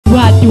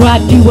It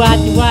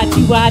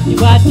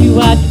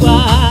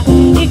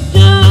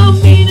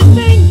don't mean a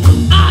thing.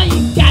 All you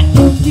got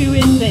to do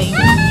is sing.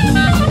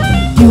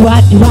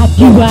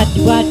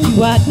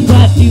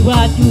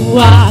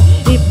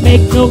 It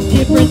makes no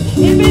difference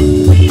if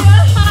it's sweet or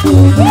hot.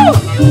 Woo!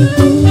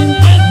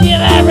 Just hear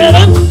that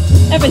rhythm?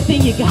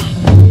 Everything you got.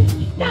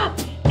 Stop.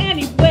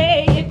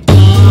 Anyway, it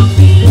don't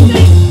mean a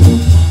thing.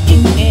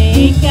 It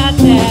ain't got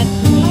that.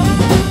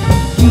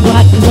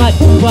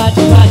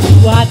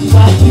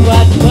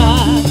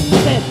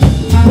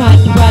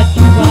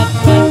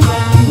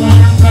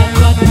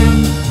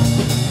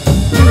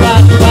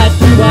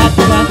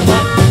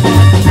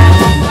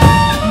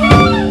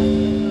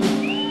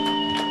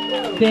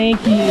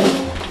 Thank you.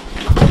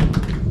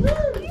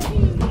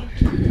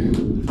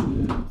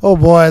 Oh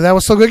boy, that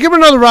was so good. Give her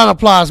another round of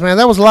applause, man.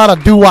 That was a lot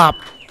of doo-wop.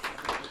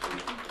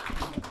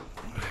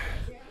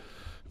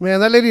 Man,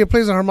 that lady who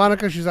plays the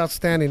harmonica, she's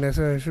outstanding.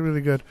 She's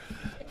really good.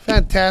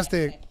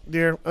 Fantastic,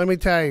 dear. Let me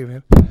tell you,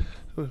 man.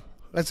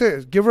 That's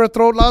it. Give her a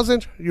throat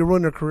lozenge, you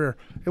ruin her career.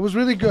 It was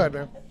really good,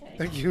 man.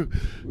 Thank you.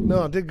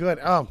 No, did good.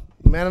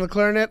 Man on the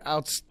clarinet,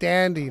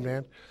 outstanding,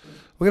 man.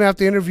 We're going to have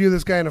to interview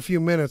this guy in a few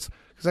minutes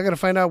because I got to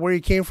find out where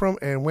he came from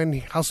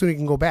and how soon he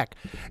can go back.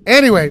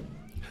 Anyway,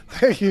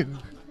 thank you.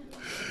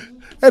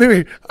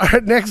 Anyway,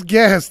 our next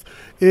guest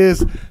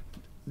is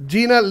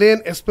Gina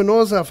Lynn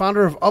Espinoza,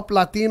 founder of Up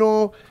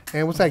Latino,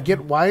 and what's that,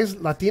 Get Wise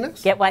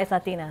Latinas? Get Wise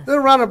Latinas. A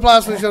round of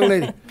applause for this young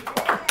lady.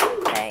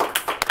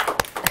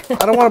 Thanks.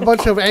 I don't want a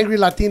bunch of angry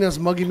Latinas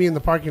mugging me in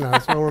the parking lot.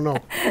 That's what I want to know.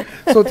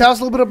 So tell us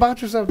a little bit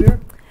about yourself, dear.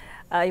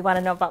 You want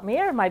to know about me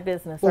or my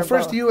business? Well,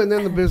 first both? You and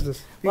then the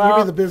business. You can give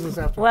me the business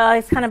after. Well,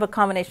 it's kind of a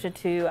combination of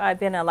two. I've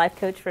been a life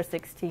coach for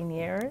 16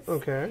 years.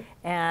 Okay.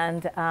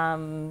 And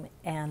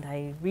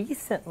I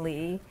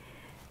recently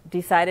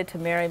decided to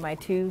marry my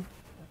two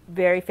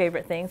very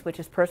favorite things, which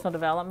is personal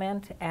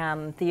development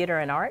and theater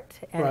and art.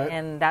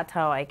 And that's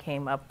how I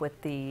came up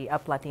with the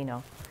Up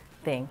Latino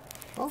thing.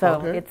 Oh,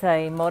 so it's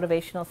a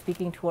motivational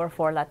speaking tour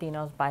for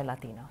Latinos by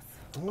Latinos.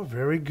 Oh,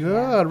 very good.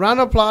 Yeah. Round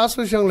of applause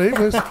for this young lady.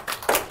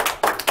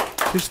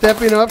 She's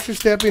stepping up. She's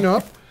stepping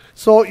up.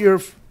 So your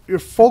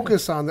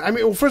focus on that. I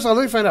mean, well, first of all,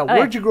 let me find out.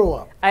 Where'd you grow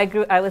up? I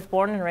was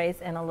born and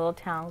raised in a little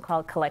town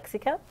called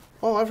Calexico.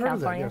 Oh, I've heard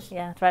California. of that, yes.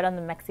 Yeah, it's right on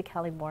the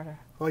Mexicali border.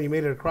 Oh, you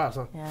made it across,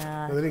 huh?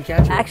 Yeah. No, they didn't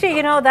catch you. Actually,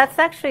 you know, that's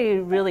actually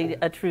really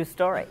a true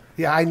story.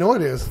 Yeah, I know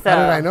it is. So, how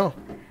did I know?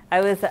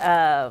 I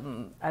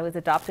was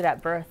adopted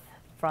at birth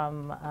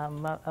from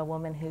a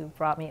woman who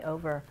brought me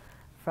over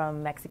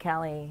from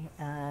Mexicali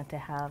to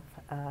have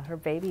her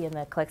baby in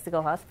the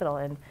Calexico hospital.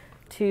 And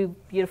two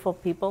beautiful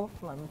people,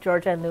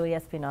 Georgia and Louis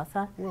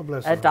Espinosa,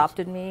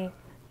 adopted me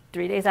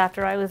 3 days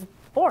after I was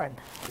born.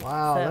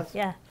 Wow.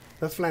 So,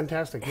 that's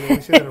fantastic. You know,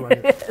 we see that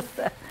around here.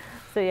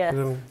 So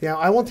yeah. Yeah,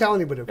 I won't tell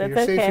anybody. Okay?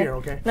 You're safe here,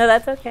 okay? No,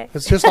 that's okay.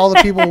 It's just all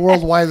the people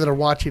worldwide that are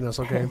watching us,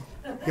 okay?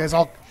 You guys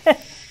all don't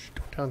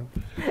tell them.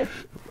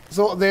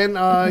 So then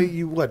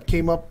you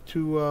came up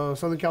to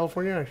Southern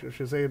California? I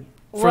should say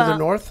further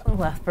north?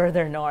 Well,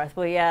 further north.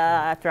 Well,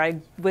 yeah, after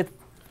I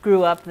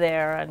grew up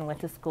there and went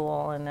to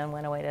school and then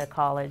went away to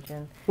college.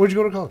 And where'd you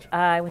go to college?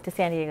 I went to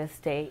San Diego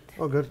State.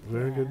 Oh, good.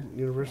 Very good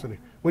university.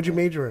 What'd you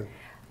major in?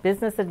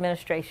 Business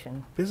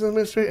administration. Business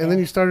administration? And then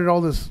you started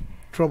all this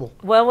trouble.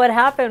 Well, what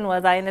happened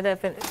was I ended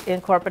up in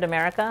corporate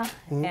America,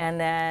 and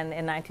then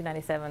in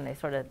 1997 they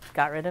sort of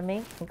got rid of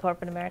me in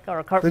corporate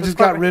America. They just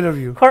got rid of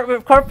you.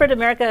 Corporate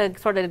America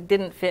sort of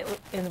didn't fit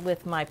in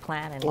with my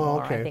plan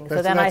anymore. Oh, okay. I think.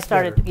 So then I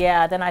started. Better.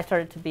 Yeah, then I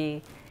started to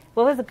be.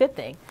 Well, it was a good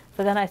thing.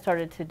 So then I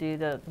started to do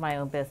my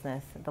own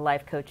business, the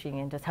life coaching,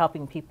 and just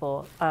helping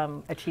people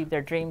achieve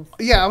their dreams.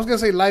 Yeah, I was going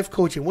to say life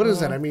coaching. What is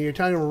that? I mean, you're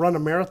telling them to run a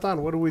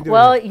marathon? What do we do?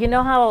 Well, you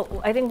know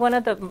how I think one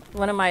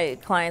of my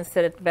clients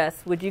said it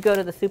best. Would you go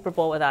to the Super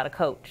Bowl without a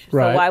coach?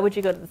 Right. So why would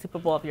you go to the Super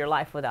Bowl of your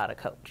life without a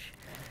coach?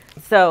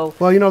 So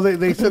well, you know,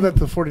 they said that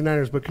to the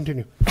 49ers, but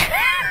continue.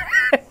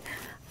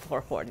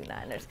 Poor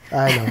 49ers.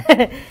 I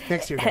know.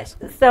 Next year, guys.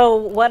 So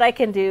what I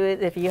can do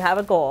is if you have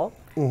a goal,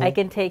 I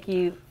can take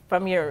you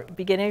from your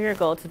beginning of your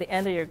goal to the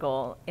end of your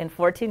goal in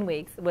 14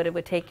 weeks, what it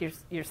would take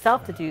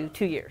yourself to do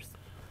 2 years.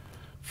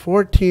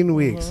 14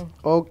 weeks.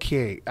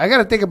 Okay. I got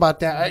to think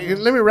about that.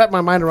 Let me wrap my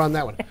mind around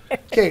that one.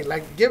 Okay,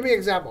 like give me an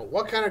example.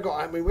 What kind of goal?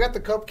 I mean, we got the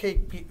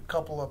cupcake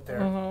couple up there.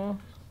 Now,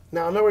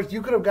 in other words,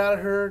 you could have got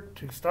her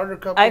to start her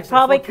company in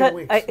 14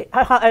 weeks.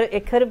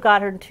 It could have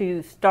got her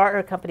to start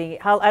her company.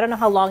 I don't know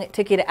how long it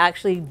took you to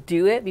actually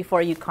do it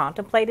before you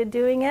contemplated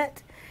doing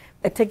it.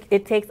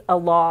 It takes a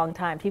long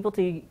time. People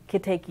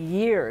could take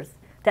years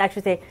to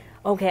actually say,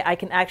 okay, I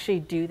can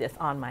actually do this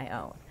on my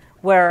own.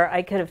 Where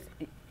I could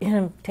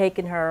have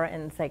taken her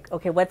and it's like,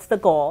 okay, what's the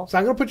goal? So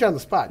I'm going to put you on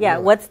the spot. Yeah,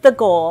 what's the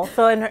goal?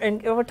 So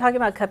and we're talking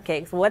about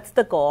cupcakes. What's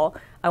the goal?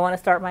 I want to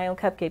start my own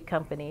cupcake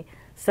company.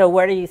 So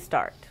where do you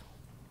start?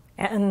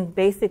 And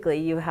basically,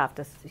 you have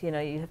to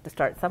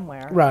start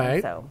somewhere.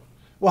 Right. So.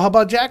 Well, how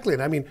about Jacqueline?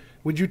 I mean,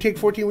 would you take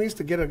 14 weeks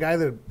to get a guy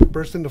that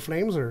burst into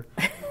flames, or?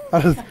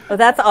 Well,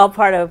 that's all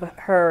part of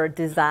her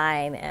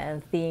design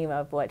and theme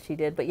of what she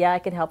did. But yeah, I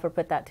could help her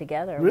put that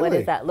together. What Really?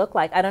 does that look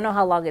like? I don't know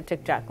how long it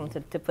took Jacqueline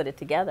to put it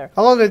together.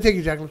 How long did it take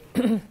you, Jacqueline?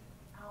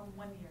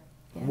 1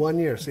 year. 1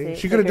 year. See, See,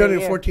 she it could have took her done a it in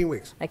year. 14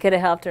 weeks. I could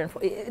have helped her.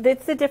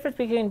 It's the difference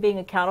between being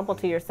accountable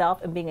to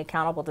yourself and being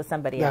accountable to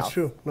somebody else. That's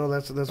true. No,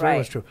 that's very Right.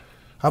 much true.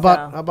 How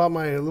So- about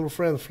my little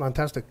friend,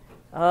 Fantastic?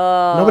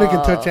 Oh, Nobody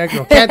can touch that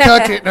girl. Can't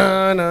touch it.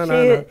 No, no,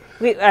 no,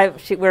 no.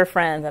 We're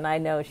friends, and I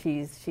know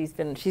she's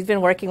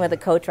been working with a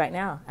coach right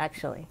now.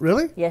 Actually,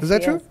 Really? yes, Is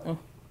that she true? is.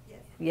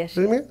 Yes, she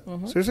Really, is.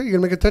 man? Seriously, you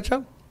gonna make a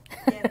touchdown?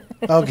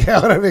 Okay, I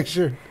want to make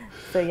sure.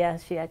 So yeah,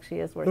 she actually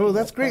is working. Oh,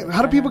 that's with great. coach.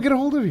 How do people get a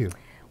hold of you?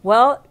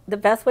 Well, the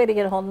best way to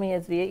get a hold of me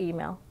is via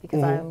email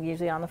because Mm-hmm. I'm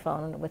usually on the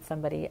phone with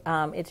somebody.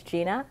 It's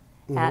Gina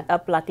Mm-hmm. at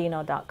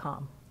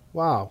uplatino.com.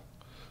 Wow.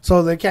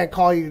 So they can't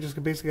call you. You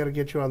just basically got to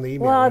get you on the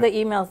email. Well, right? the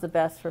email's the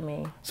best for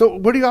me. So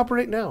where do you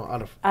operate now?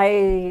 Out of?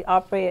 I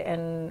operate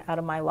out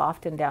of my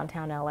loft in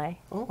downtown LA.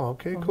 Oh,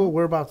 okay, Mm-hmm. cool.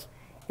 Whereabouts?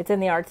 It's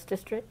in the Arts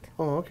District.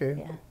 Oh, okay.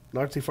 Yeah.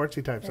 Artsy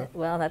fartsy types, huh?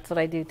 Well, that's what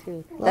I do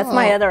too. That's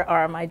my other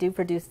arm. I do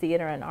produce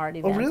theater and art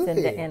events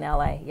really? in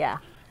LA. Yeah.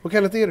 What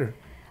kind of theater?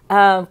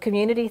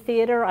 Community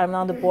theater. I'm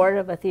on the board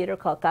of a theater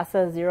called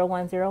Casa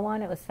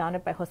 0101. It was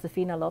founded by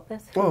Josefina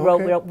Lopez, who Oh,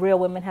 wrote okay. Real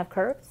Women Have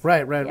Curves.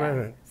 Right.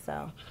 Yeah,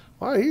 so.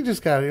 Wow, you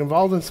just got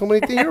involved in so many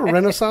things. You're a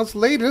Renaissance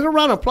lady. There's a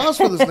round of applause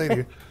for this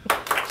lady.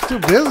 She's too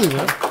busy,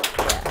 man.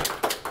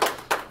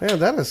 Man,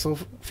 that is so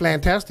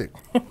fantastic.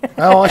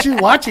 Oh, she's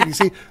watching. You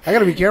see, I got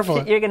to be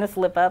careful. You're going to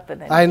slip up.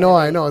 And then I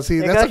know. See,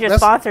 There goes your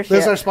sponsorship.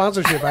 That's our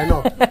sponsorship. I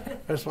know.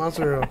 Our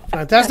sponsor,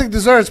 Fantastic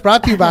Desserts,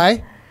 brought to you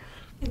by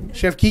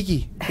Chef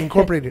Kiki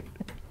Incorporated.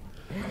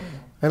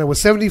 And it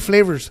was 70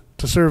 flavors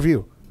to serve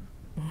you.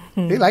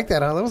 They like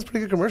that, huh? That was a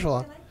pretty good commercial,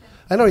 huh?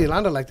 I know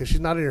Yolanda liked it. She's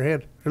nodding her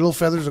head. Her little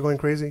feathers are going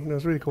crazy. You know,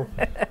 it's really cool.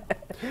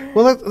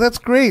 Well, that's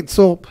great.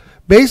 So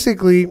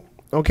basically,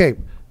 okay,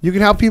 you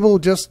can help people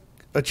just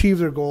achieve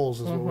their goals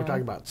is what we're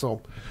talking about.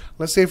 So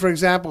let's say, for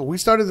example, we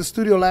started the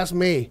studio last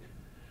May.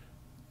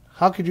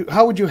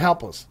 How would you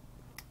help us?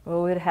 Well,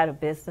 we would have had a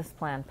business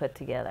plan put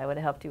together. I would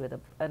have helped you with a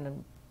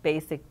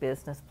basic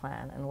business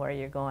plan and where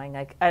you're going.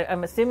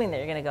 I'm assuming that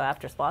you're going to go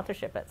after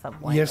sponsorship at some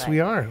point. Yes, right? we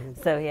are.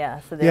 So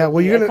yeah, so Yeah, well,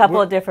 there's you're a gonna- couple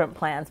we're- of different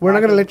plans. We're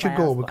not going to let marketing you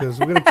go plans. because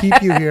we're going to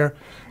keep you here.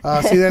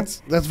 See,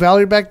 that's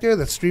Valerie back there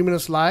that's streaming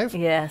us live.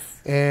 Yes.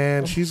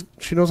 And she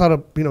knows how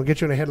to get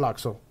you in a headlock.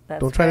 So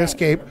That's don't try to great.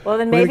 escape. Well,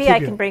 then We're gonna maybe keep I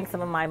you. can bring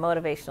some of my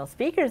motivational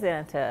speakers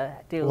in to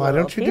do a Why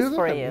little don't you piece do that?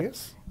 for you.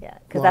 Yes. Yeah,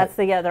 because Why? that's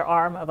the other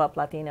arm of Up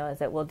Latino is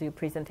that we'll do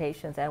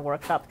presentations and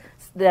workshops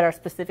that are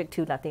specific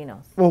to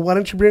Latinos. Well, why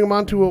don't you bring them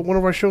on to one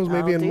of our shows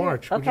maybe I'll in do-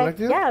 March? Okay. Would you like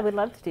to do that? Yeah, I would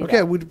love to do Okay,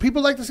 that. would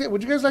people like to see it?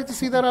 Would you guys like to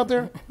see that out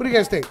there? What do you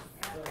guys think?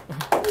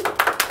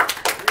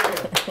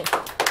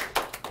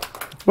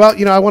 Well,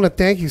 I want to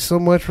thank you so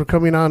much for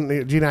coming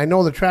on, Gina. I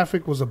know the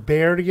traffic was a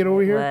bear to get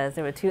over here.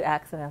 There were 2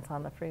 accidents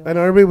on the freeway. I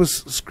know everybody was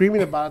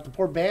screaming about it. The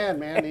poor band,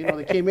 man.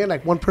 They came in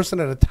like one person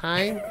at a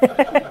time,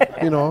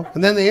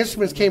 and then the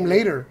instruments came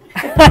later.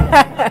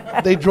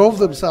 They drove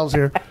themselves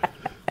here.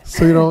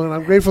 So, and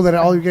I'm grateful that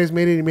all you guys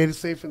made it. You made it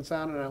safe and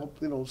sound. And I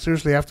hope,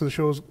 seriously, after the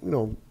show's,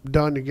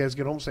 done, you guys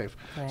get home safe.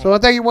 Right. So I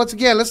thank you once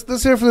again.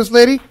 Let's hear for this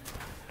lady.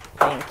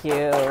 Thank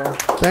you.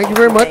 Thank you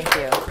very much.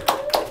 Thank you.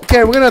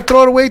 Okay, we're going to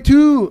throw it away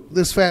to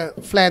this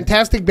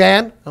fantastic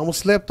band. I almost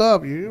slipped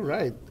up. You're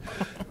right.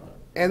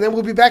 And then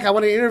we'll be back. I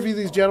want to interview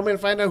these gentlemen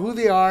and find out who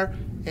they are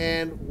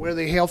and where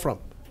they hail from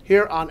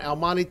here on El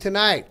Monte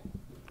tonight.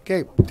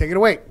 Okay, take it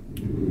away.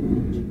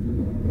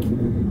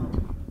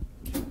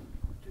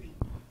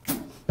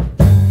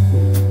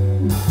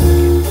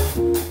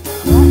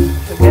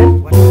 We're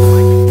good?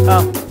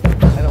 Oh,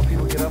 I know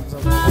people get up.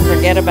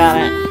 forget about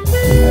it.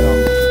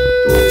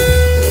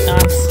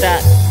 I'm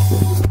stuck.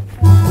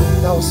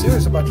 I was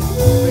serious about you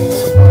bringing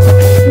some.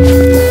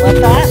 What's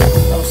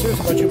that? I was serious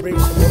about you bringing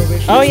some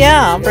motivation. Oh,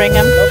 yeah, I'll bring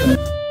them.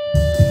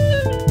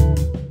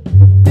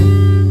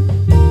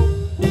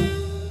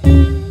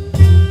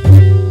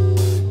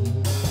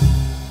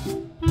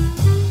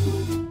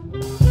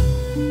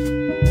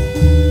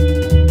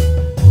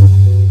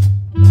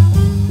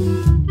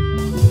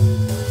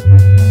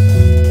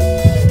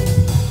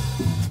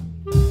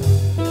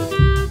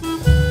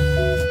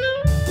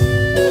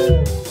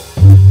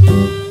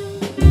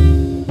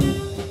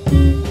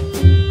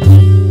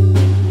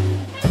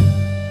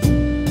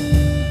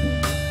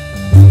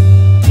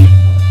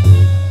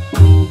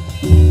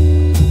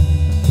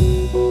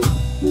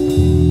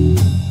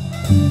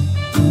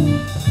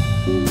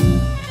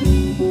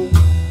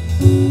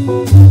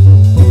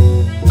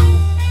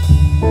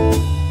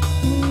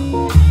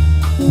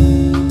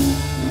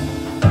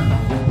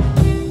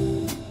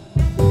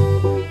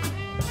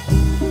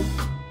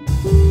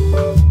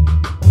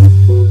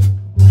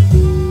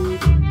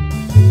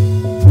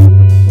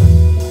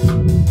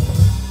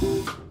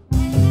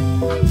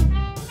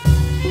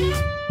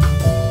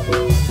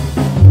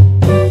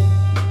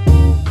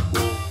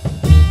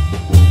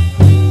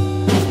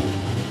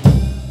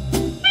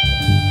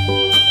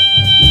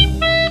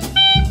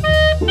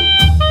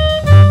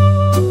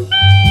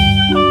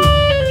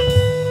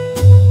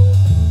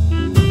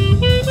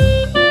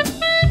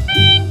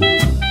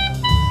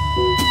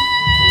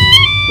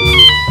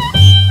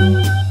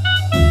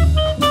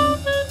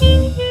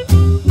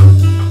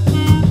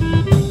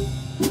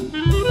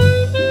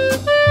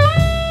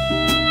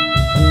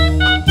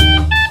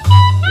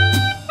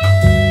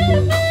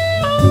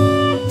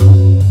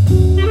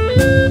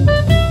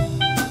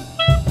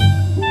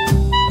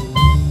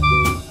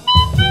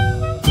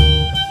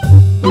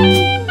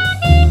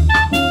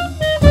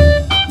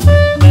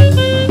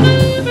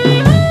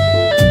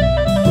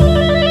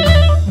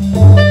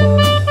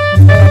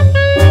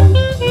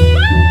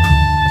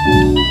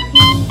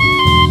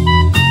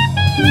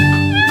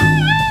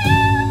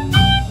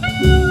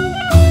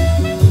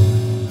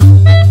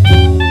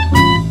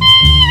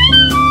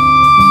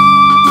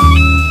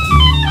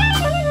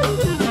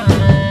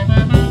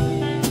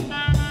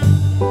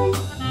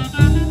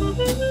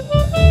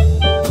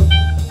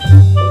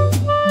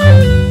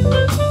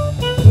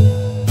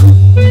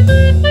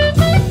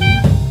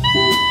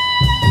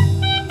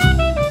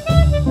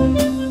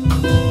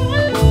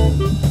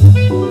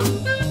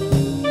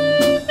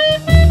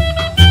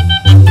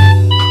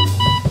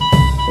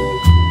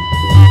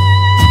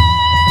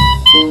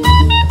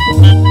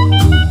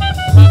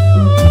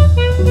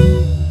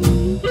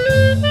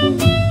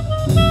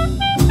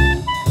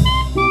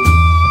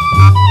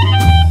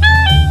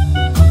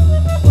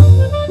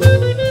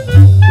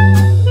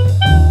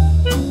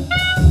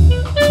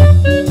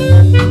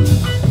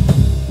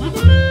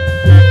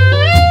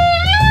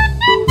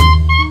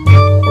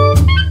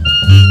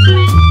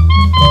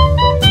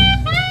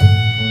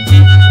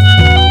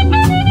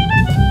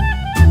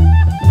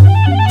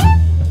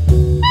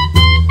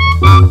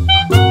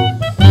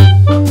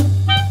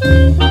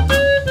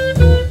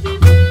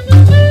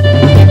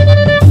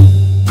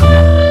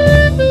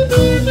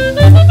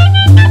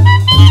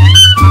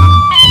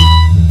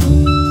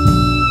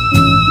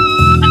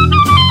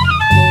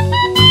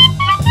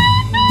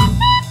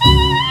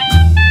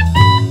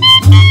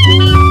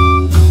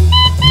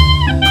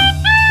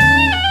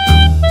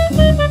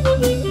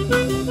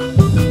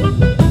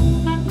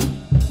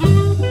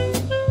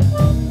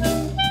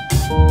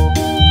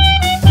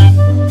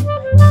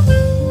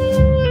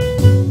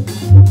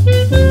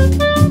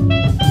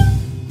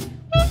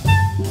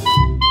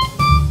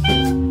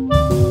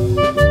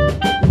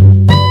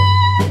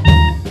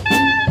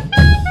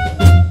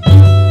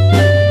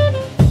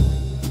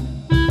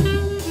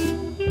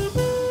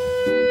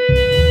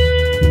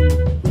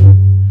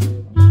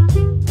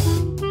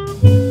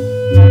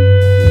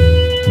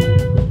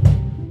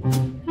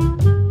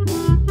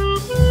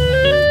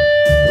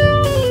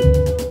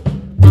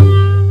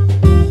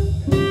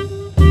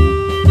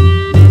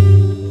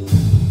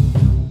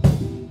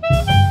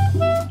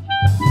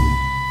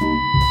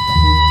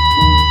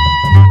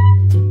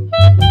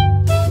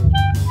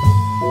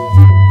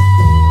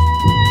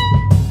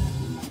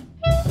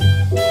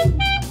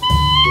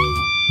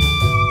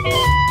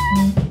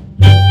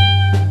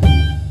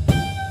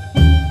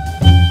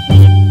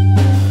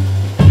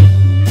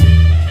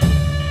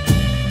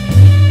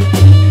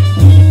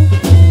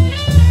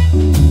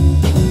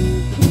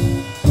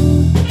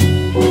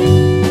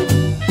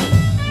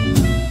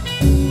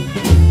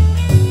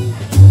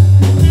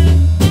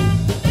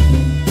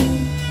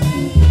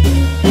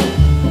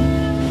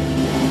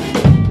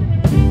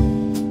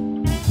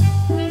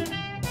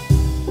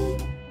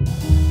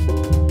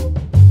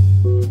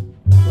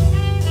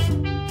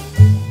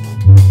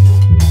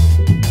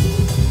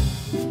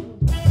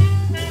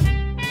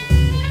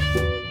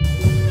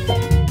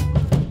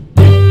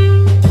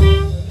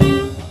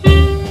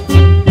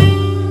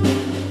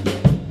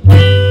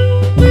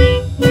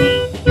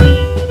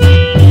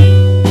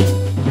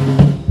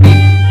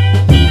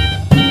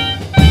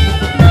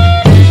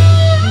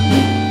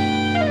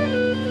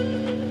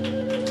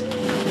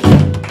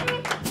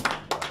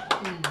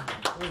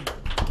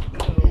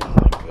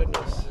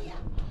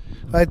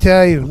 I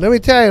tell you. Let me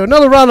tell you.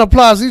 Another round of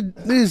applause.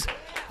 These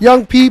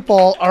young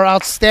people are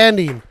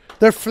outstanding.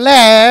 They're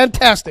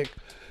fantastic.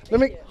 Let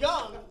me.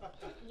 Young.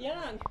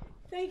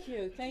 Thank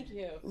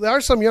you. There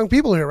are some young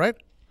people here, right?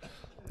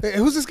 Hey,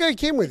 who's this guy who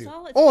came with you?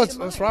 Oh,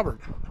 it's Robert.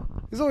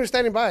 He's over here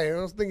standing by. I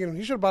was thinking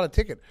he should have bought a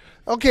ticket.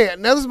 Okay,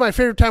 now this is my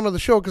favorite time of the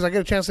show because I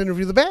get a chance to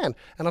interview the band.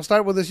 And I'll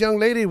start with this young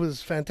lady with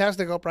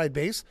fantastic upright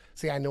bass.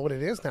 See, I know what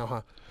it is now,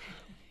 huh?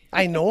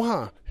 I know,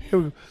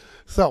 huh?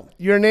 So,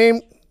 your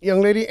name,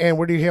 young lady, and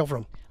where do you hail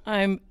from?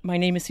 My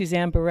name is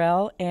Suzanne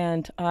Burrell,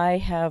 and I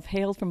have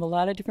hailed from a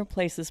lot of different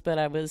places, but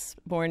I was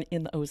born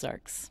in the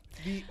Ozarks.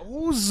 The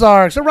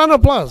Ozarks. A round of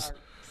applause.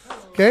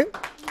 Okay?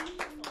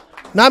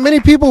 Not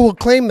many people will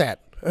claim that,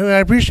 and I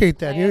appreciate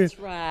that. That's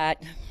right.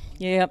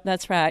 Yep,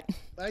 that's right.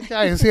 I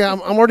tell you, see,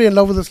 I'm already in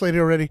love with this lady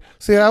already.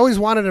 See, I always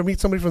wanted to meet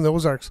somebody from the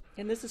Ozarks.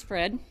 And this is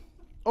Fred.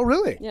 Oh,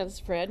 really? Yeah, this is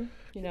Fred,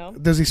 you know.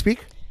 Does he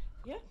speak?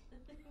 Yeah.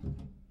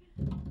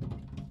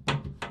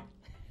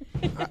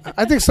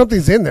 I think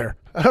something's in there.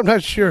 I'm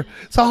not sure.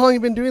 So how long have you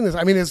been doing this?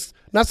 I mean, it's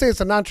not saying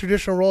it's a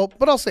non-traditional role,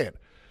 but I'll say it.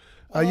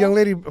 A young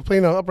lady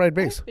playing an upright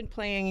bass. I've been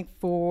playing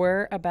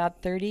for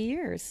about 30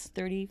 years.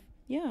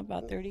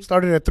 About 30.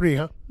 Started at 3,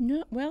 huh?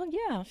 No, well,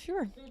 yeah,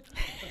 sure.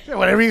 Yeah,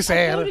 whatever you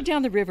say. I floated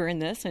down the river in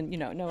this, and,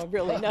 no,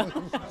 really, no.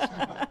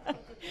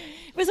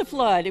 It was a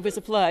flood,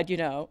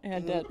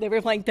 and they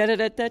were playing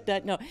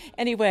da-da-da-da-da. No,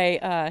 anyway,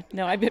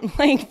 no, I've been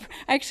playing,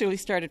 I actually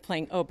started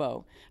playing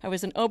oboe. I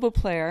was an oboe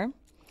player,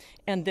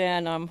 and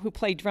then who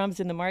played drums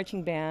in the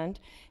marching band,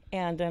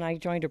 and then I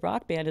joined a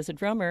rock band as a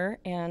drummer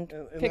and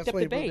picked up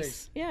the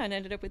bass. Yeah, and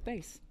ended up with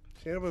bass.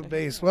 Ended up with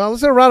bass. Well,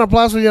 let's have a round of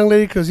applause for the young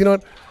lady, because you know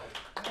what?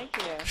 Thank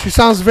you. She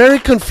sounds very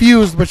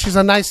confused, but she's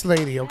a nice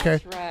lady, okay?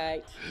 That's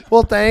right.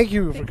 Well, thank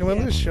you for coming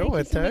to the show.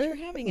 Thank you so much for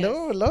having us.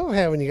 No, I love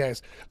having you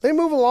guys. Let me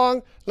move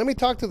along. Let me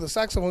talk to the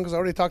saxophone, because I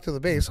already talked to the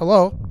bass.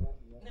 Hello?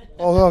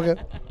 Oh,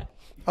 okay.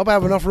 Hope I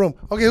have enough room.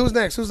 Okay, who's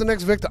next? Who's the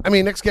next victim?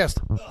 Next guest.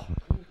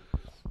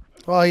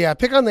 Oh, yeah,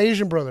 pick on the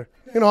Asian brother.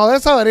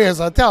 That's how it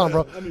is. I'll tell him,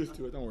 bro. I'm used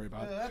to it. Don't worry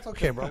about it. That's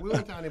okay, bro. We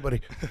won't tell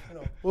anybody.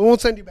 We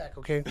won't send you back,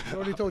 okay? I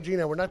already told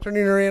Gina. We're not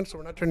turning her in, so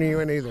we're not turning you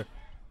in either.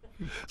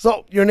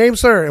 So, your name,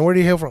 sir, and where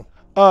do you hail from?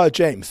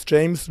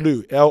 James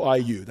Liu,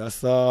 Liu.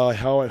 That's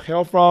how I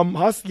hail from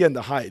Husky and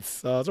the Heights.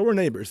 So we're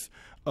neighbors.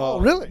 Oh,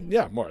 really?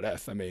 Yeah, more or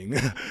less. I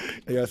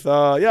guess,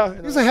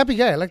 yeah. He's a happy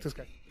guy. I like this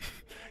guy.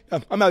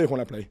 I'm happy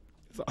when I play.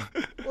 So.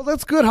 Well,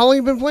 that's good. How long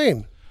have you been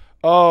playing?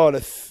 Oh,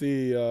 let's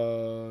see.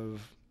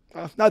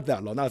 Not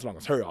that long. Not as long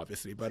as her,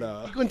 obviously. But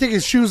he couldn't take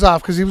his shoes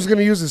off because he was going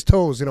to use his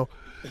toes,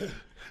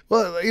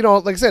 Well,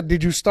 like I said,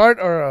 did you start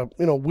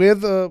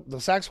with the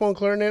saxophone,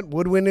 clarinet,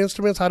 woodwind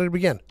instruments? How did it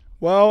begin?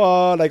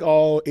 Well, like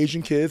all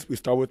Asian kids, we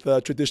start with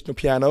traditional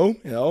piano.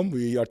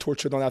 We are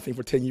tortured on that thing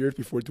for 10 years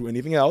before we do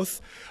anything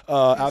else.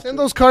 Send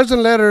those cards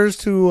and letters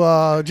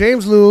to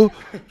James Liu.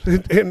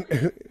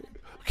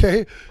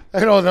 Okay? I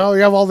don't know.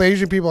 You have all the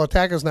Asian people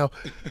attack us now.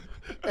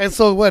 And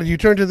so what, you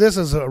turn to this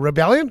as a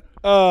rebellion?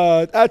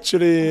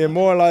 Actually,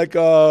 more like,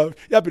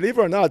 believe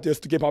it or not,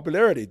 just to get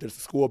popularity. There's a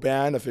school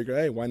band. I figure,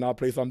 hey, why not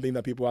play something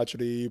that people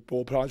actually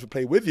will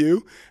play with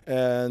you?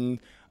 And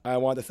I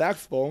want a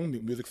saxophone. The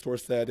music store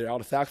said they're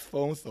out of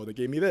saxophones, so they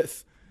gave me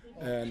this.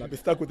 And I've been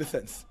stuck with it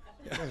since.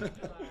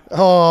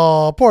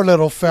 Oh, poor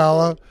little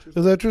fella. Is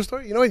that a true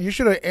story? You know what? You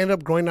should have ended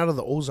up growing out of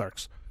the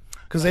Ozarks.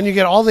 Because then you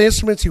get all the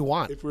instruments you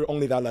want. If we're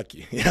only that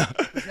lucky, yeah.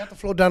 You have to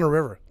float down a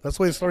river. That's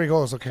the way the story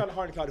goes, okay? It's kind of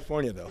hard in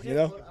California, though,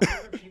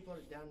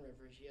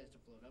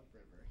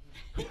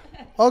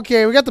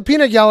 Okay, we got the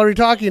peanut gallery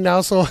talking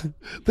now, so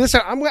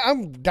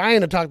I'm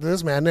dying to talk to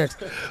this man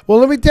next. Well,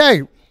 let me tell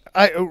you,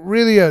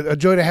 really a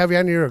joy to have you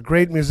on. You're a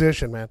great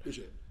musician, man.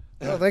 Appreciate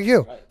it. Oh, thank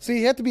you. Right. See,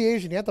 you have to be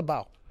Asian. You have to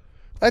bow.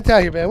 I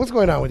tell you, man, what's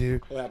going on with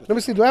you? Let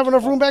me see. Do I have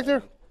enough room back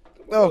there?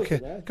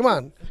 Okay, come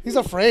on. He's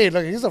afraid.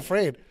 Look, he's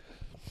afraid.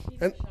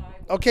 And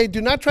okay,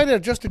 do not try to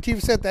adjust your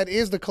TV set. That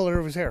is the color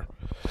of his hair.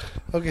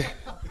 Okay.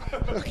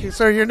 Okay,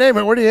 sir, your name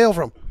and where do you hail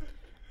from?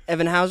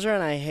 Evan Hauser,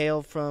 and I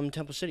hail from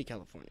Temple City,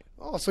 California.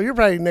 Oh, so you're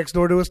probably next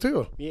door to us,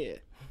 too. Yeah.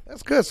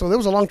 That's good. So there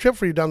was a long trip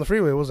for you down the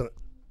freeway, wasn't it?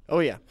 Oh,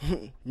 yeah.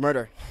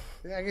 Murder.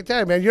 Yeah, I can tell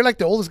you, man. You're like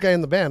the oldest guy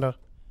in the band, huh?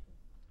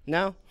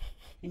 No.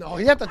 No,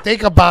 you have to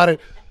think about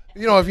it.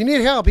 If you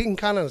need help, he can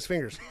count on his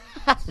fingers.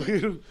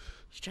 He's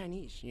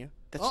Chinese,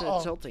 That's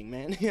insulting,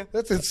 man.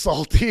 That's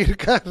insulting.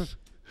 God.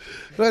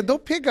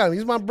 Don't pick on him.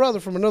 He's my brother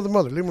from another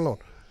mother. Leave him alone.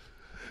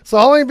 So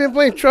how long have you been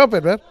playing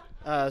trumpet,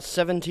 man?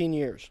 17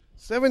 years.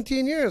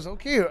 17 years.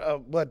 Okay.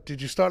 What,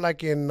 did you start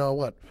like in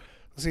what?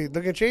 Let's see,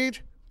 look at your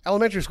age?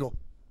 Elementary school.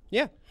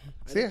 Yeah.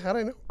 See, how do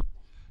I know?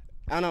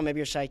 I don't know. Maybe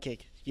you're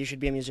psychic. You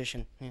should be a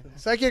musician. Yeah.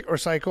 Psychic or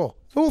psycho?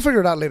 So we'll figure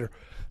it out later.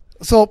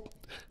 So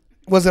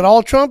was it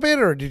all trumpet,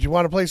 or did you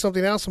want to play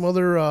something else, some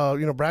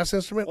other, brass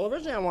instrument? Well,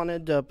 originally I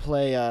wanted to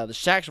play the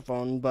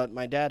saxophone, but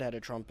my dad had a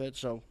trumpet,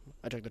 so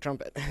I took the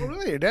trumpet. Oh,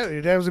 really? Your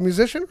dad was a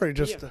musician, or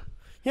just... Yeah.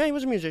 Yeah, he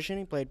was a musician.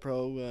 He played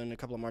pro in a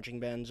couple of marching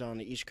bands on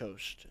the East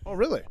Coast. Oh,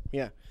 really?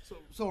 Yeah.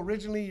 So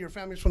originally your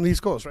family's from the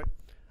East Coast, right?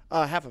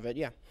 Half of it,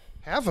 yeah.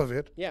 Half of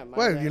it? Yeah.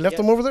 Why, you left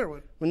them over there?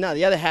 What? Well, no,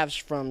 the other half's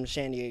from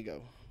San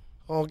Diego.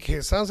 Okay,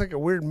 it sounds like a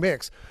weird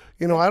mix.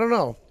 You know, I don't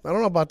know. I don't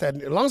know about that.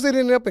 As long as they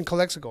didn't end up in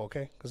Calexico,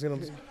 okay? Because, you know,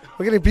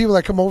 we're getting people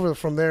that come over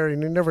from there,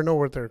 and you never know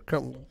what they're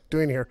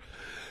doing here.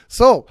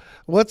 So,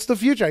 what's the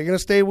future? Are you going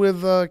to stay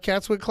with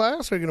Cats with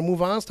Class? Or are you going to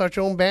move on, start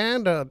your own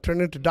band, turn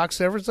into Doc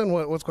Severinsen?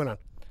 What's going on?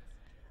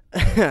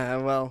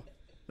 Well,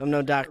 I'm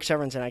no Doc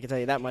Severinsen, I can tell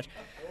you that much.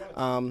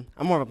 I'm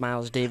more of a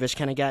Miles Davis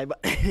kind of guy,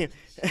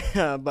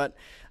 but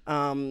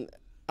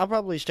I'll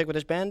probably stick with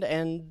this band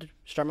and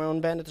start my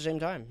own band at the same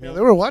time. Yeah,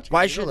 they were watching.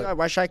 Why should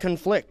I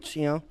conflict?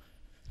 You know.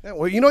 Yeah,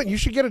 well, you know what? You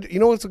should get it. You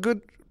know what's a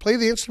good play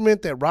the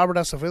instrument that Robert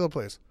Acevedo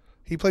plays.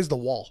 He plays the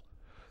wall.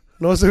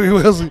 Notice who he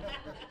was.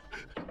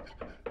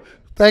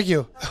 Thank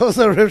you. That was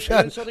a rip Are you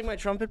shot. insulting my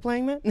trumpet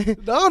playing, man?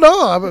 No,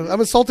 I'm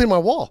insulting my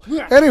wall.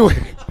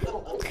 Anyway.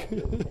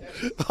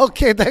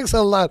 Okay, thanks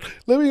a lot.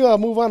 Let me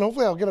move on.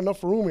 Hopefully I'll get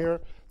enough room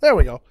here. There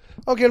we go.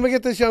 Okay, let me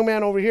get this young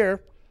man over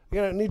here. I'm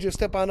going to need you to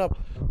step on up.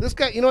 This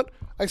guy, you know what?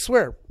 I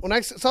swear, when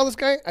I saw this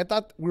guy, I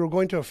thought we were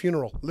going to a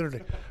funeral,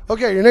 literally.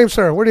 Okay, your name,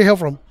 sir. Where do you hail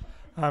from?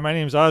 My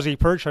name's Ozzie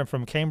Perch. I'm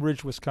from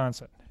Cambridge,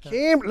 Wisconsin.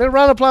 Let's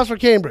round of applause for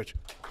Cambridge.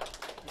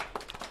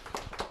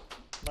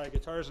 My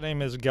guitar's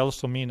name is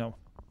Gelsomino.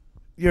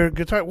 Your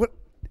guitar, what?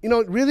 You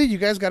know, really, you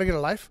guys got to get a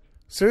life?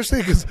 Seriously?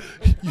 Because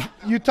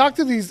you talk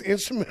to these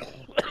instruments,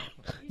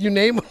 you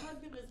name them. As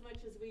much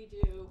as we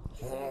do.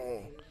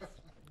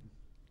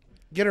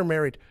 Get her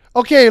married.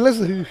 Okay,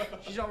 listen.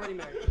 She's already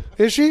married.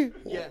 Is she?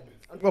 Yeah.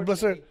 Well,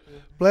 bless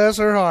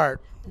her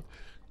heart.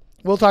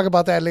 We'll talk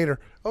about that later.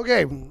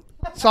 Okay,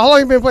 so how long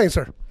have you been playing,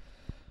 sir?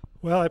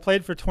 Well, I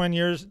played for 10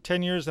 years,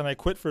 and I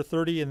quit for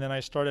 30, and then I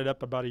started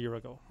up about a year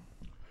ago.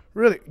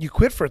 Really? You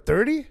quit for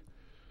 30?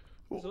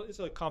 It's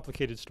a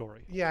complicated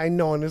story. Yeah, I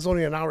know, and it's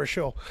only an hour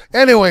show.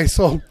 Anyway,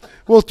 so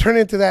we'll turn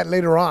into that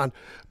later on.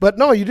 But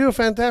no, you do a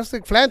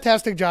fantastic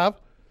job.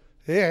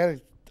 Yeah,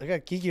 I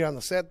got Kiki on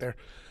the set there.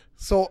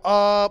 So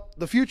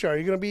the future, are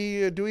you going to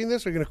be doing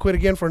this, or are you going to quit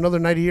again for another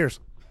 90 years?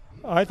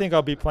 I think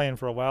I'll be playing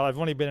for a while. I've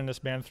only been in this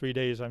band 3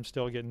 days. I'm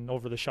still getting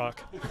over the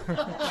shock.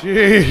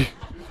 Gee.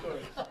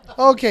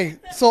 Okay,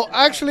 so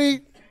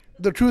actually,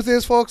 the truth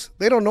is, folks,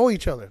 they don't know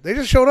each other. They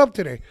just showed up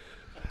today.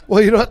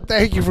 Well, you know what?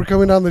 Thank you for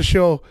coming on the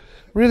show.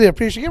 Really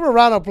appreciate it. Give them a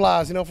round of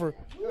applause, you know, for...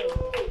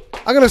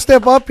 I'm going to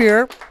step up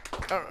here.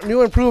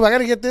 New and prove. I got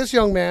to get this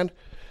young man.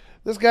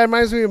 This guy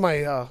reminds me of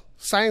my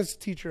science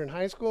teacher in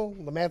high school,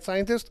 the mad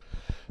scientist.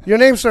 Your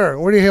name, sir?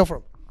 Where do you hail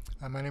from?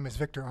 My name is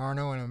Victor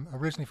Arno, and I'm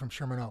originally from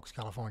Sherman Oaks,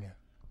 California.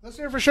 Let's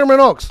hear it for Sherman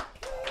Oaks.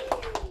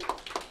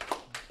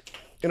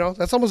 You know,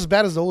 that's almost as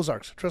bad as the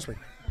Ozarks. Trust me.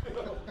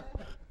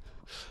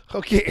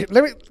 Okay,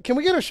 can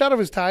we get a shot of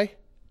his tie?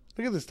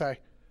 Look at this tie.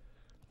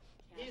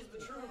 He's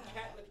the true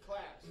cat with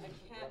class.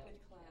 A cat with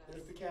class.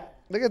 It's the cat.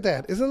 Look at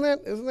that. Isn't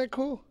that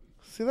cool?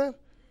 See that?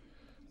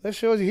 That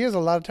shows you he has a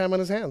lot of time on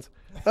his hands.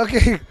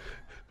 Okay.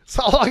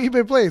 So how long have you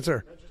been playing,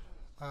 sir?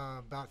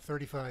 About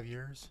 35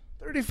 years.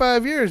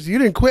 35 years. You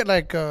didn't quit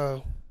like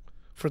for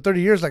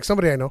 30 years like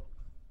somebody I know.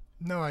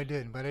 No, I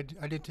didn't, but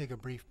I did take a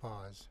brief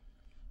pause.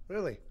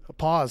 Really? A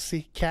pause.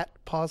 See? Cat,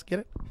 pause. Get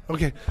it?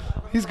 Okay.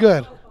 He's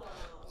good.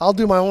 I'll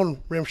do my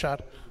own rim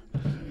shot.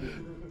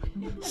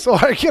 So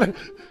I get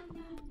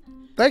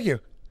Thank you.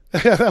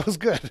 That was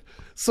good.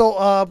 So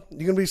you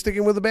going to be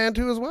sticking with the band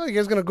too as well? You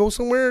guys going to go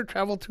somewhere,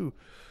 travel to,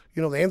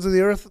 you know, the ends of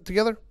the earth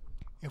together?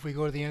 If we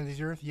go to the end of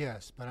the earth,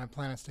 yes, but I'm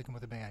planning on sticking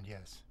with the band,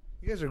 yes.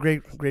 You guys are a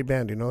great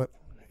band, you know that?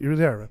 You're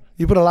there, man.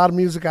 You put a lot of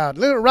music out.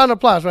 Round of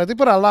applause, right? They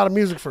put out a lot of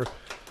music for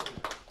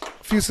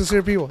a few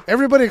sincere people.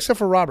 Everybody except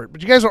for Robert.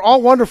 But you guys are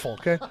all wonderful,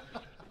 okay?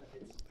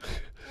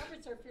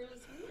 Robert's our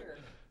fearless leader.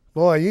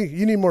 Boy,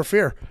 you need more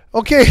fear.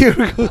 Okay, here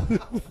we go.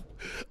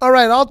 All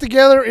right, all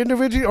together,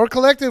 individually or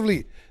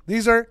collectively.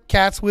 These are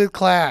Cats with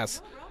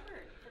Class.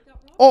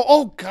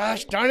 Oh,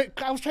 gosh, darn it.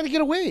 I was trying to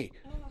get away.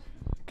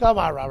 Come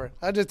on, Robert.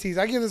 I just tease.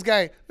 I give this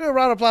guy a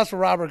round of applause for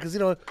Robert because, you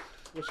know.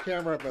 Which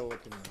camera am I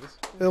looking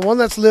at? The one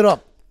that's lit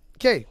up.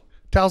 Okay,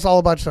 tell us all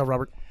about yourself,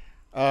 Robert.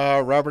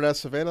 Robert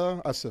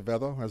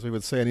Acevedo, as we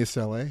would say in East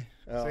LA.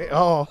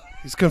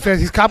 He's confessed.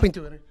 He's copying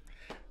to it.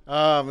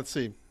 Let's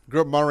see.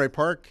 Grew up in Monterey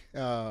Park.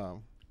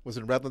 Was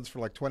in Redlands for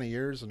like 20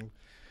 years, and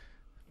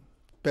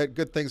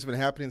good things have been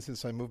happening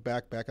since I moved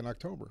back in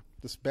October.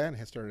 This band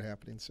has started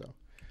happening, so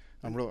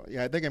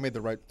I think I made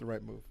the right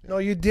move. Yeah. No,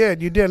 you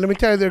did. Let me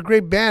tell you, they're a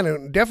great band,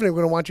 and definitely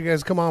going to want you guys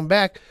to come on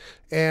back.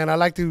 And I'd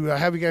like to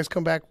have you guys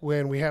come back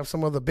when we have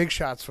some of the big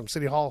shots from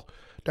City Hall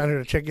down here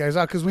to check you guys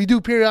out, because we do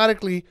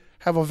periodically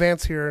have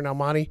events here in El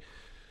Monte,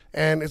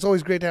 and it's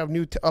always great to have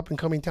new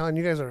up-and-coming talent.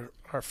 You guys are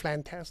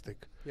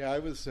fantastic. Yeah,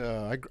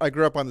 I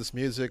grew up on this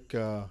music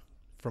from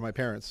my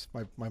parents.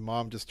 My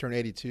mom just turned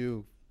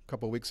 82 a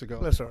couple of weeks ago.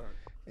 Bless her heart.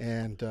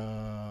 And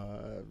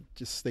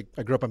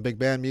I grew up on big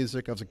band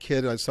music. I was a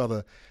kid. I saw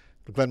the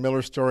Glenn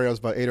Miller story. I was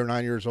about 8 or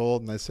 9 years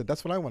old, and I said,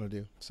 that's what I want to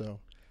do. So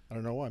I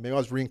don't know why. Maybe I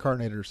was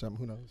reincarnated or something.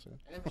 Who knows? And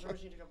then for some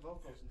reason you took up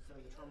vocals instead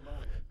of the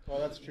trombone. Well,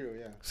 that's true,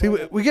 yeah. See,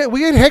 we get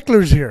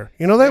hecklers here.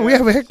 You know that? Yeah, we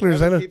have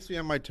hecklers. I know. It keeps me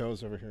on my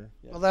toes over here.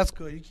 Yeah. Well, that's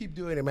good. You keep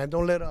doing it, man.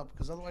 Don't let up,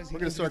 because otherwise We're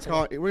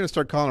gonna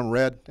start calling him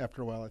Red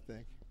after a while, I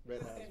think.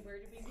 Red.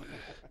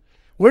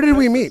 Where did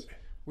we meet?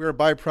 We're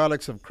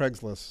byproducts of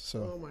Craigslist.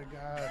 So. Oh my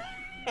God.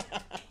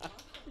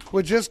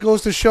 Which just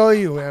goes to show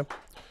you, man.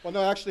 Well,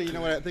 no, actually, you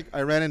know what? I think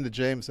I ran into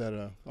James at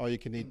a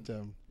all-you-can-eat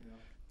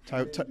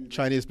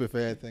Chinese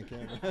buffet. I think.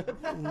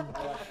 Yeah.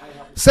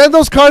 Send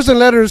those cards and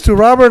letters to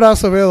Robert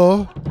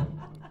Acevedo.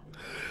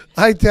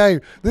 I tell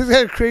you, this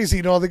is crazy.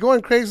 You know, they go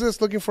on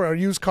Craigslist looking for a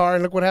used car,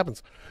 and look what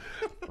happens.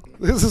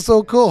 This is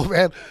so cool,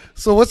 man.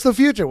 So, what's the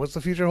future? What's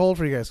the future hold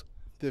for you guys?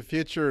 The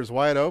future is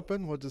wide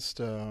open. We'll just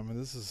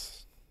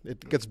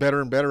it gets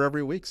better and better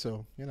every week.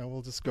 So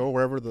we'll just go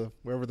wherever the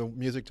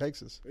music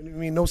takes us. You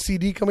mean no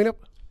CD coming up?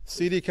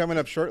 CD coming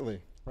up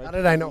shortly. Right? How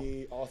did I know?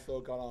 We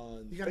also got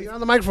on. You got to get on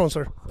the microphone,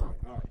 sir. All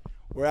right.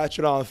 We're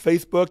actually on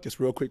Facebook. Just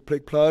real quick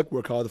plug.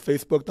 We're called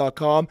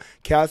Facebook.com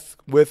Cats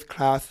with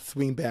Class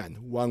Swing Band.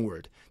 One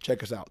word.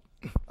 Check us out.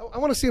 I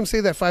want to see him say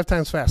that 5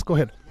 times fast. Go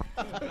ahead.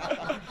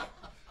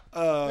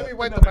 Let me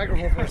wipe the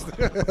microphone first.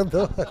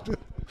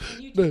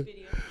 YouTube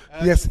videos.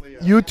 Yes,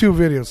 YouTube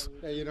videos.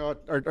 Hey,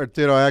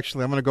 Arturo,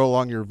 actually, I'm going to go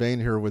along your vein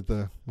here with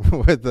the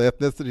with the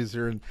ethnicities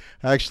here. And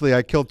actually,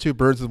 I killed 2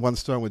 birds with one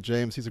stone with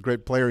James. He's a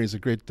great player. He's a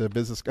great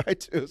business guy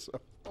too. So.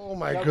 Oh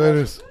my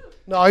goodness!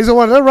 No, he's the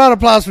one. Let's round of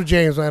applause for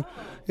James, man.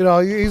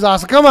 He's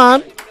awesome. Come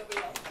on.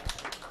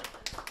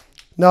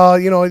 No,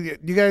 you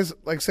guys,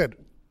 like I said,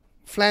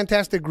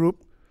 fantastic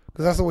group.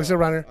 Because that's what we sit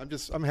around here.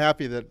 I'm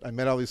happy that I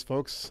met all these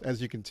folks.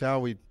 As you can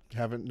tell, we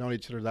haven't known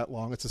each other that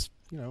long. It's just,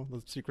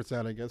 the secret's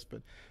out, I guess.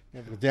 But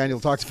Daniel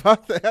talks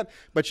about that.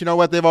 But you know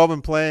what? They've all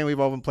been playing. We've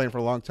all been playing for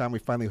a long time. We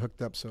finally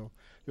hooked up, so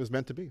it was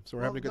meant to be. So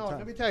we're having a good time.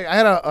 Let me tell you, I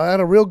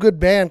had a real good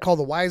band called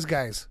the Wise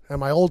Guys at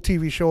my old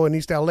TV show in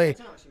East LA.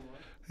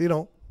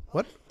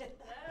 What?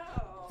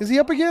 Is he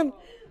up again?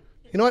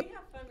 You know what?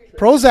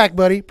 Prozac,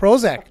 buddy.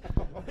 Prozac.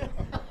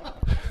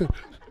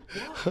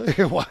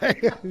 Why?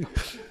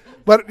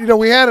 But,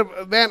 we had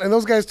a band, and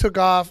those guys took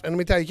off. And let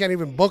me tell you, you can't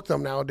even book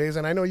them nowadays.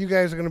 And I know you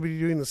guys are going to be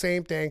doing the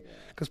same thing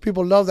because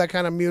people love that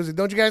kind of music.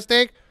 Don't you guys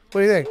think? What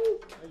do you think?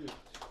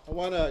 I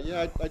want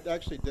to, I'd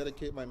actually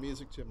dedicate my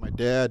music to my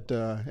dad,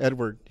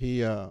 Edward.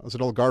 He was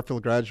an old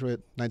Garfield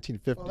graduate,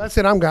 1950. Well, that's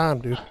it. I'm gone,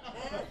 dude.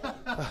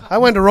 I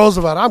went to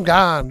Roosevelt. I'm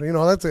gone.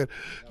 That's it.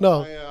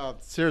 No.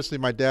 Seriously,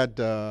 my dad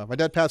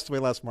passed away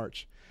last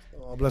March.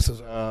 Oh, bless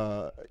his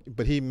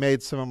but he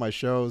made some of my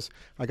shows.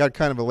 I got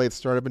kind of a late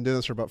start. I've been doing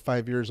this for about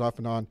 5 years off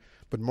and on,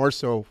 but more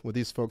so with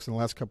these folks in the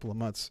last couple of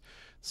months.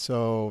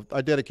 So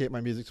I dedicate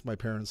my music to my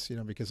parents,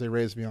 because they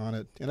raised me on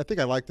it. And I think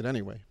I liked it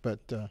anyway. But,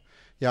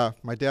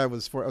 my dad I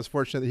was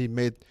fortunate that he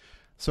made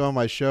some of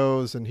my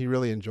shows, and he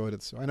really enjoyed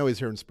it. So I know he's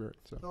here in spirit.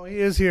 So. No, he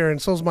is here,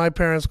 and so's my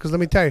parents. Because let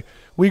me tell you,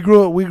 we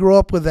grew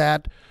up with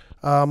that.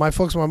 My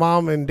folks, my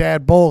mom and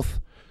dad both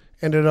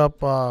ended up,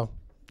 they're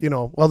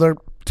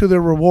to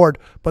their reward,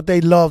 but they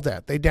love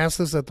that. They danced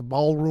this at the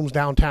ballrooms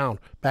downtown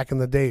back in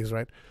the days,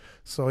 right?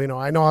 So,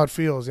 I know how it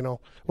feels,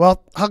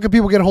 Well, how can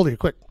people get a hold of you?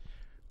 Quick.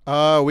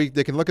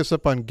 They can look us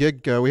up on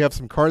Gig. We have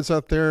some cards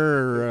out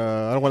there.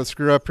 I don't want to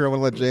screw up here. I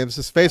want to let James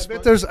just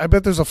Facebook. I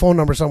bet there's a phone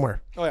number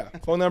somewhere. Oh, yeah.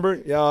 Phone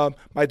number. Yeah.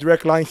 My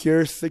direct line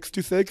here is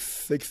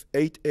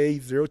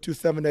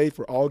 626-688-0278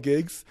 for all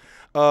gigs.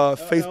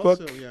 Facebook.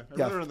 Also, I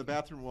wrote it on the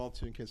bathroom wall,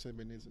 too, in case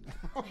anybody needs it.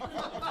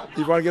 If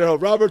you want to get a hold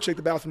of Robert, check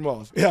the bathroom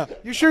walls. Yeah.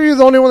 You sure you're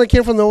the only one that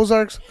came from the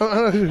Ozarks? We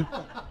have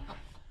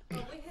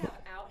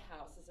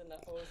outhouses in the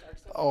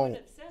Ozarks. So oh.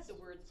 Said the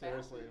word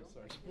seriously,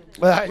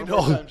 I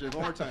know. One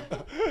more time.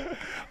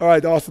 All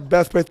right. Also, the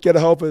best place to get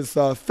a hold is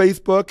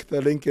Facebook. The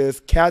link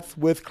is Cats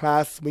with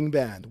Class Swing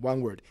Band.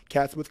 One word.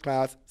 Cats with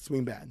Class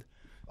Swing Band.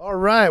 All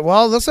right.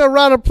 Well, let's have a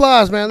round of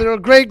applause, man. They're a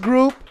great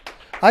group.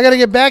 I got to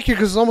get back here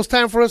because it's almost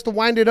time for us to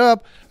wind it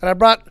up. And I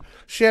brought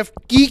Chef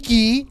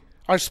Kiki,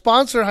 our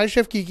sponsor. Hi,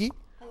 Chef Kiki.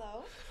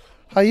 Hello.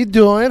 How you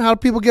doing? How do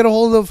people get a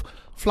hold of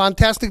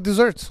Flantastic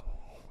Desserts?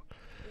 You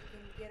can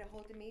get a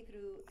hold of me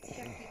through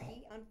Chef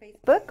Kiki on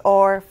Facebook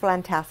or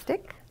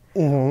Flantastic.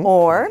 Mm-hmm.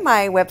 Or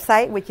my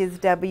website, which is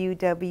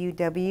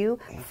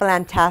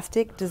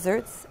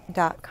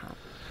www.flantasticdesserts.com.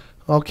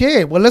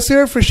 Okay. Well, let's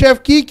hear it for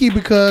Chef Kiki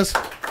because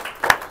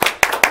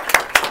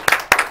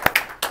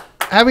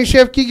having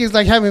Chef Kiki is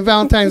like having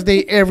Valentine's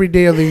Day every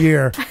day of the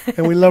year.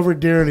 And we love her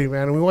dearly,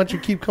 man. And we want you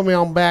to keep coming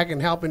on back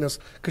and helping us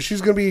because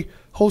she's going to be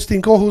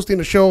co-hosting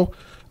a show,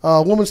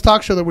 women's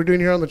talk show that we're doing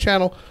here on the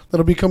channel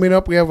that'll be coming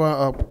up. We have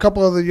a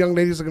couple of the young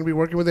ladies that are going to be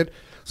working with it.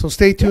 So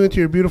stay tuned to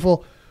your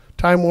beautiful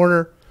Time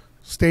Warner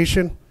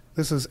station.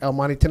 This is El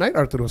Monte Tonight,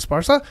 Arturo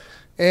Esparza.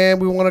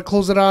 And we want to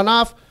close it on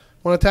off. I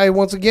want to tell you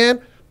once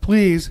again,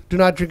 please do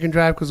not drink and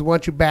drive because we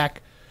want you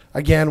back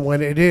again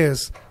when it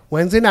is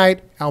Wednesday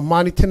night, El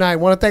Monte Tonight. I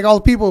want to thank all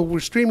the people who are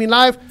streaming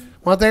live. I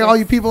want to thank all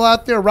you people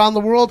out there around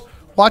the world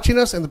watching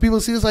us and the people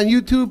who see us on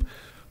YouTube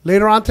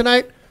later on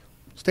tonight.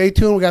 Stay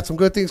tuned. We got some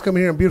good things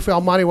coming here in beautiful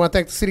El Monte. I want to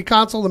thank the city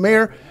council, the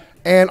mayor,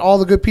 and all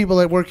the good people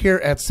that work here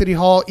at City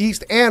Hall,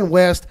 East and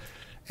West,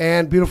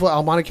 and beautiful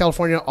El Monte,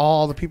 California.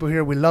 All the people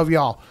here, we love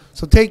y'all.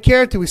 So take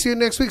care. Till we see you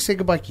next week. Say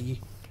goodbye, Kiki.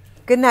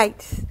 Good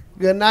night.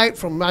 Good night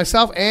from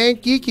myself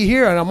and Kiki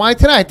here on El Monte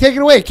Tonight. Take it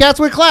away. Cats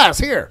with Class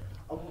here.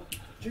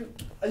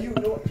 You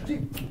know what to do.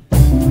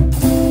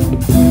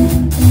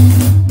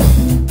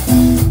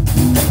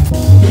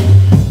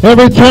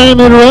 Every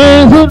time it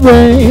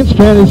rains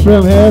pennies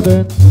from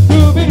heaven.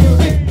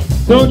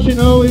 Don't you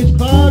know each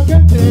cloud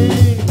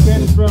contains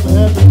pennies from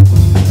heaven?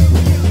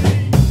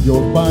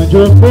 You'll find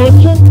your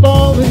fortune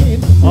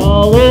falling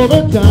all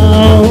over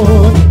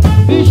town.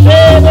 Be sure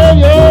that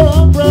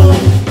your umbrella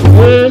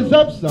is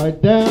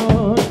upside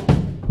down.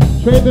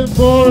 Trade them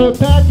for a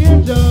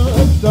package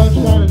of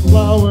sunshine and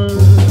flowers.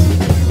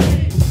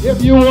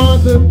 If you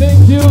want the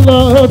things you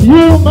love,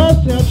 you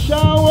must have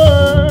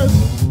showers.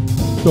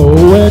 So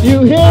when you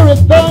hear it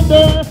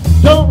thunder,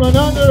 don't run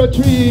under a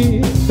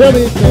tree. There'll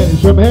be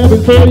pennies from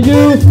heaven for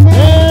you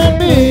and